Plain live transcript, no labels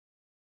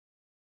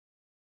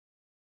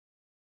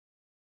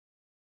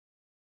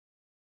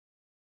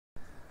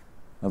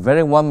A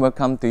very warm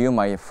welcome to you,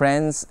 my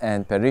friends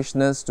and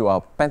parishioners, to our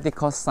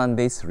Pentecost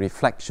Sunday's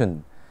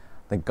reflection.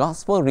 The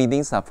Gospel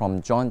readings are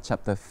from John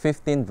chapter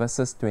 15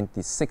 verses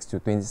 26 to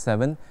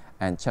 27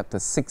 and chapter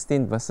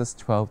 16 verses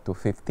 12 to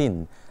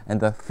 15. And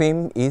the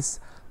theme is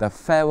the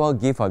farewell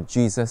gift of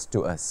Jesus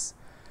to us.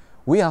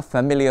 We are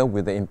familiar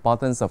with the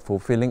importance of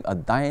fulfilling a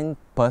dying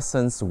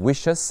person's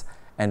wishes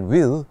and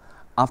will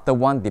after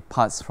one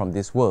departs from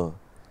this world.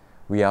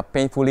 We are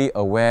painfully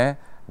aware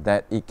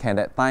that it can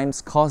at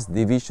times cause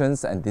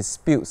divisions and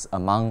disputes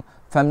among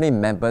family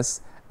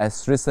members,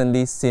 as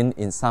recently seen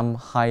in some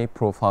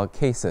high-profile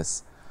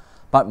cases.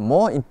 But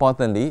more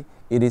importantly,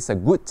 it is a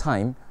good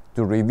time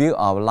to review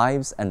our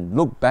lives and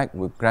look back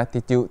with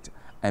gratitude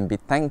and be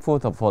thankful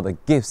for the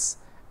gifts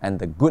and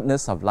the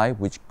goodness of life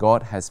which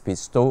God has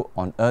bestowed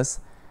on us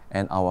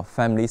and our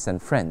families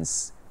and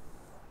friends.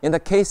 In the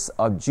case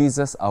of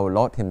Jesus our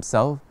Lord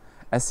himself,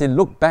 as he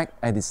looked back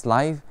at his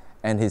life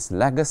and his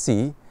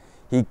legacy,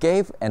 he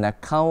gave an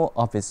account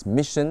of his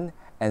mission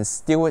and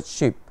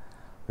stewardship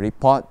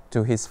report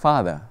to his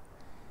Father.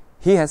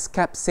 He has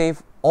kept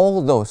safe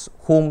all those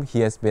whom he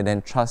has been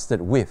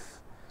entrusted with.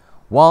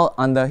 While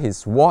under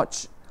his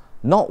watch,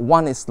 not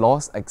one is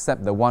lost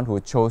except the one who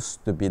chose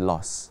to be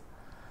lost.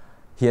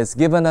 He has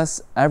given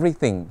us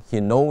everything he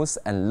knows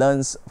and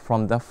learns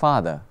from the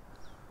Father.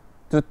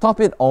 To top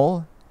it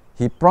all,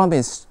 he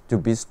promised to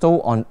bestow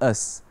on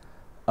us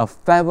a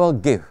farewell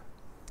gift,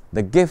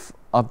 the gift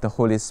of the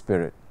Holy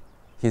Spirit.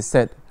 He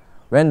said,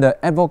 "When the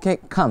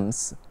Advocate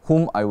comes,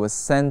 whom I will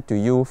send to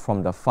you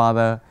from the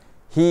Father,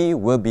 he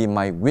will be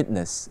my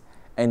witness,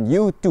 and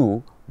you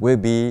too will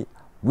be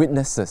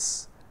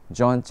witnesses."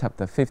 John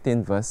chapter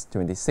 15 verse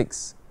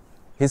 26.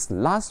 His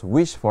last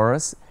wish for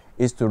us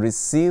is to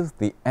receive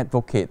the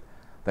Advocate,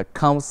 the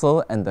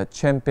counsel and the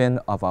champion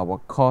of our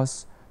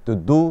cause, to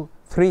do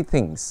three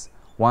things.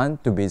 One,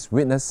 to be his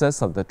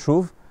witnesses of the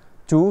truth.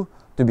 Two,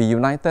 to be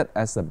united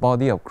as the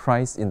body of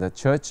Christ in the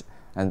church.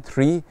 And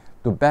three,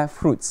 to bear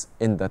fruits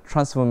in the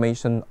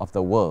transformation of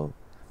the world.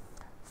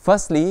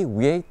 Firstly,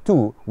 we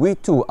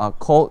too are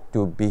called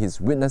to be his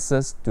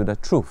witnesses to the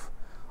truth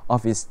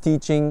of his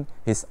teaching,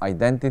 his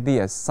identity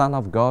as Son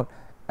of God,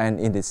 and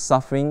in his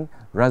suffering,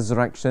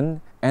 resurrection,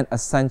 and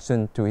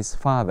ascension to his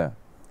Father.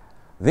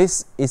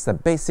 This is the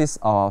basis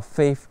of our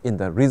faith in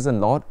the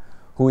risen Lord,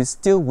 who is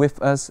still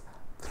with us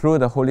through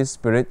the Holy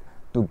Spirit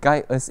to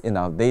guide us in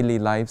our daily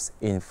lives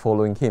in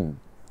following him.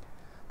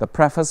 The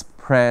preface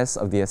prayers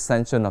of the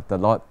Ascension of the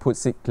Lord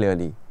puts it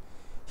clearly.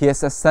 He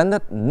has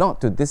ascended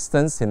not to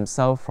distance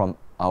himself from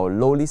our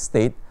lowly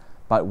state,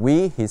 but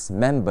we, his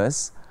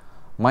members,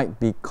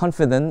 might be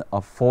confident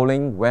of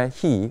following where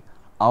he,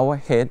 our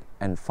head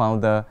and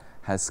founder,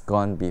 has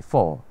gone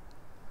before.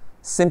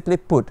 Simply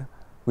put,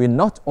 we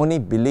not only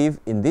believe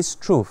in this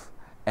truth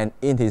and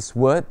in his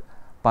word,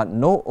 but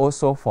know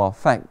also for a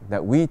fact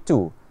that we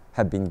too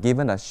have been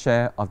given a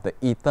share of the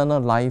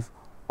eternal life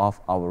of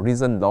our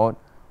risen Lord,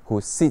 who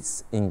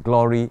sits in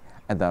glory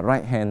at the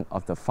right hand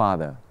of the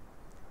Father.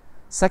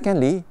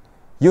 Secondly,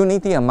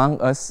 unity among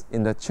us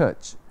in the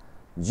church.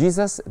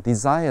 Jesus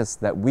desires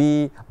that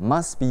we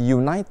must be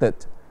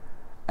united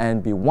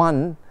and be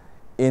one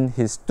in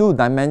his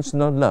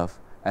two-dimensional love,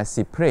 as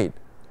he prayed.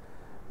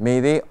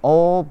 May they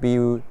all be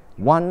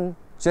one,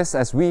 just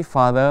as we,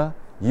 Father,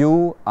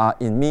 you are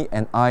in me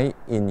and I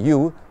in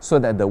you, so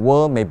that the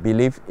world may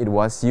believe it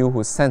was you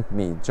who sent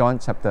me. John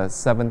chapter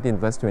 17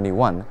 verse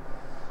 21.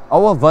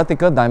 Our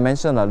vertical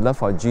dimension of love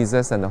for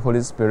Jesus and the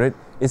Holy Spirit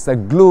is the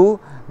glue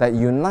that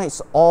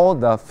unites all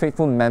the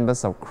faithful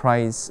members of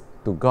Christ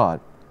to God.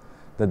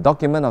 The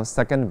document of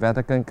Second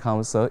Vatican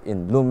Council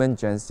in Lumen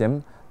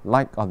Gentium,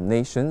 Light of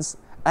Nations,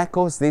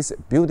 echoes this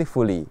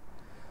beautifully.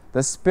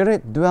 The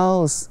Spirit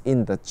dwells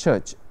in the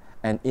church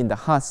and in the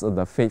hearts of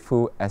the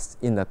faithful as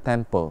in the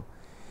temple.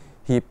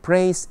 He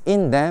prays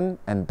in them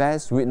and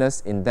bears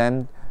witness in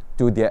them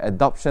to their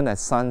adoption as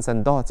sons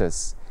and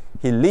daughters.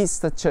 He leads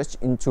the church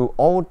into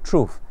all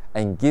truth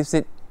and gives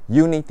it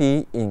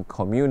unity in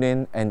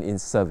communion and in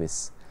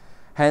service.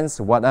 Hence,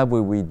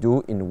 whatever we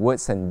do in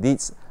words and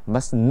deeds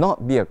must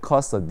not be a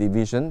cause of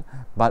division,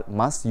 but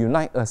must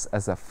unite us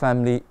as a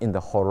family in the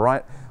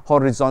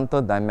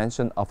horizontal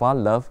dimension of our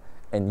love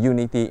and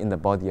unity in the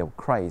body of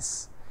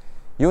Christ.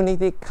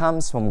 Unity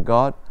comes from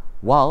God,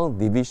 while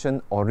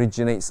division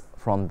originates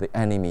from the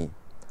enemy.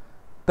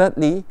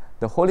 Thirdly,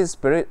 the Holy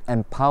Spirit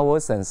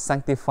empowers and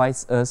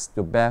sanctifies us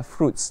to bear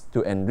fruits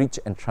to enrich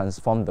and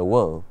transform the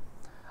world.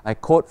 I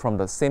quote from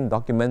the same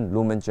document,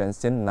 Lumen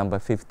Gentium, number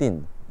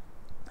 15.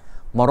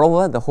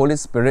 Moreover, the Holy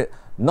Spirit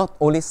not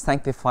only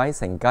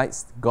sanctifies and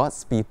guides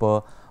God's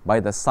people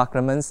by the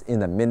sacraments in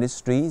the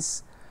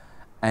ministries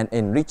and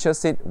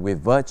enriches it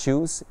with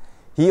virtues,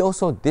 he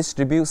also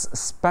distributes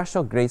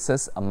special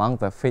graces among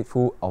the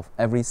faithful of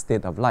every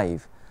state of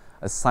life,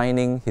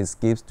 assigning his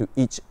gifts to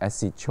each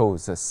as he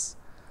chooses.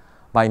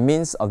 By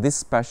means of these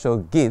special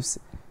gifts,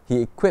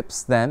 he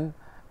equips them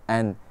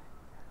and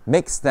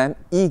makes them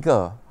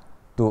eager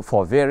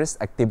for various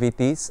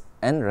activities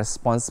and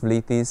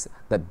responsibilities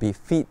that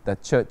befit the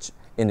church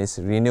in its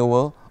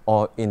renewal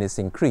or in its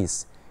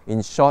increase.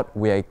 In short,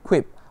 we are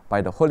equipped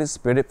by the Holy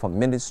Spirit for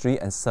ministry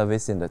and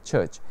service in the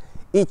church,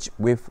 each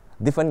with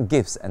different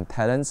gifts and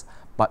talents,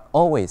 but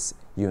always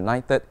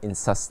united in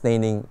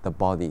sustaining the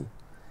body.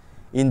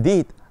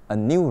 Indeed, a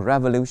new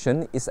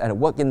revolution is at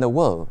work in the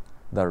world,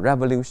 the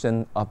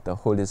revolution of the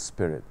Holy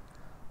Spirit.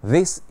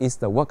 This is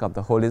the work of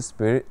the Holy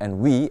Spirit, and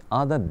we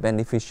are the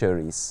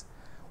beneficiaries.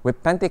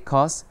 With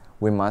Pentecost,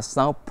 we must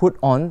now put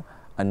on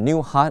a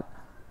new heart,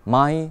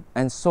 mind,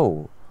 and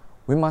soul.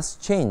 We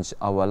must change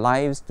our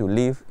lives to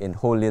live in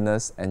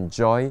holiness and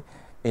joy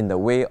in the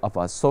way of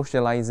our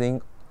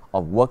socializing,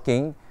 of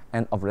working,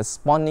 and of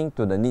responding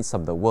to the needs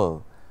of the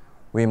world.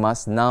 We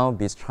must now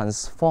be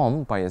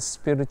transformed by a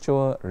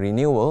spiritual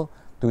renewal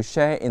to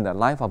share in the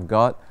life of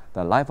God,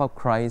 the life of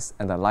Christ,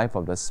 and the life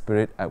of the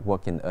Spirit at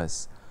work in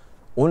us.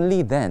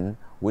 Only then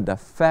would the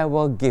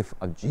farewell gift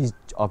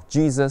of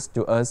Jesus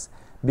to us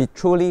be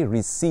truly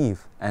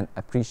received and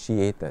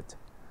appreciated.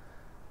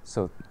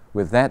 So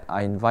with that,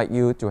 I invite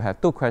you to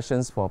have 2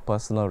 questions for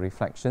personal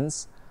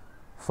reflections.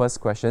 First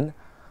question,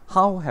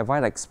 how have I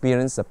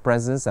experienced the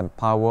presence and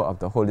power of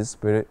the Holy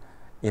Spirit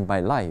in my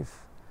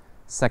life?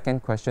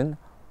 Second question,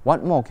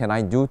 what more can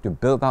I do to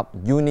build up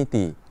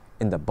unity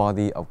in the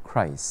body of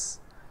Christ?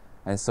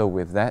 And so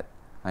with that,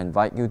 I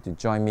invite you to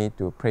join me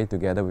to pray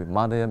together with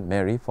Mother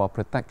Mary for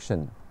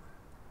protection.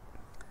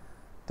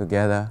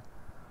 Together,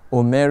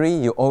 O Mary,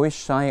 you always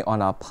shine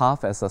on our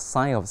path as a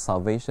sign of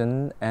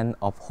salvation and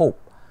of hope.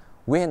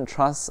 We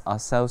entrust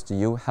ourselves to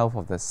you, health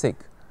of the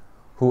sick,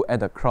 who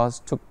at the cross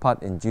took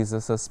part in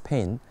Jesus'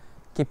 pain,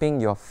 keeping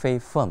your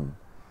faith firm.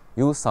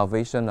 You,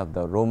 salvation of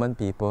the Roman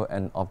people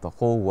and of the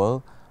whole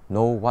world,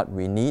 know what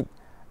we need,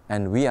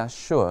 and we are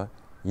sure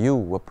you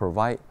will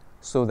provide,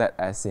 so that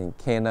as in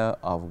Cana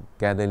of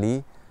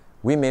Galilee,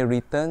 we may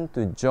return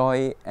to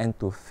joy and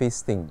to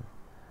feasting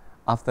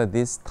after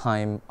this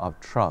time of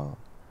trial.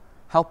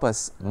 Help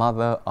us,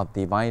 Mother of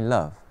Divine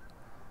Love,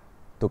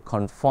 to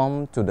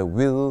conform to the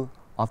will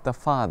of the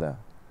Father,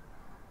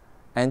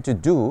 and to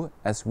do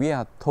as we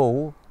are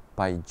told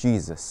by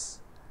Jesus,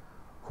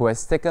 who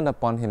has taken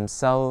upon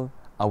himself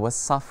our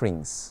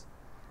sufferings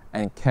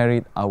and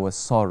carried our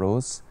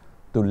sorrows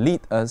to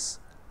lead us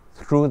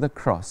through the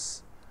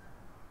cross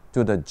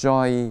to the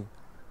joy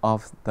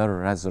of the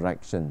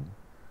resurrection.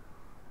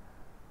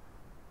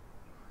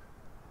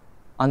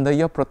 Under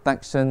your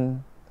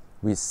protection,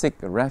 we seek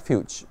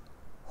refuge,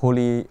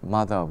 Holy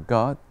Mother of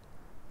God.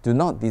 Do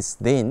not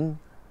disdain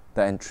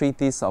the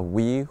entreaties of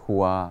we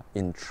who are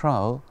in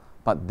trial,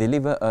 but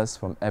deliver us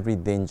from every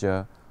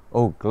danger,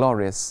 O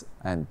glorious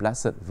and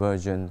blessed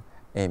Virgin.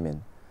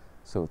 Amen.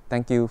 So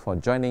thank you for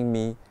joining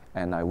me,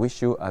 and I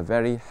wish you a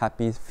very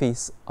happy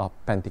feast of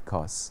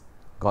Pentecost.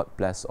 God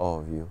bless all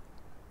of you.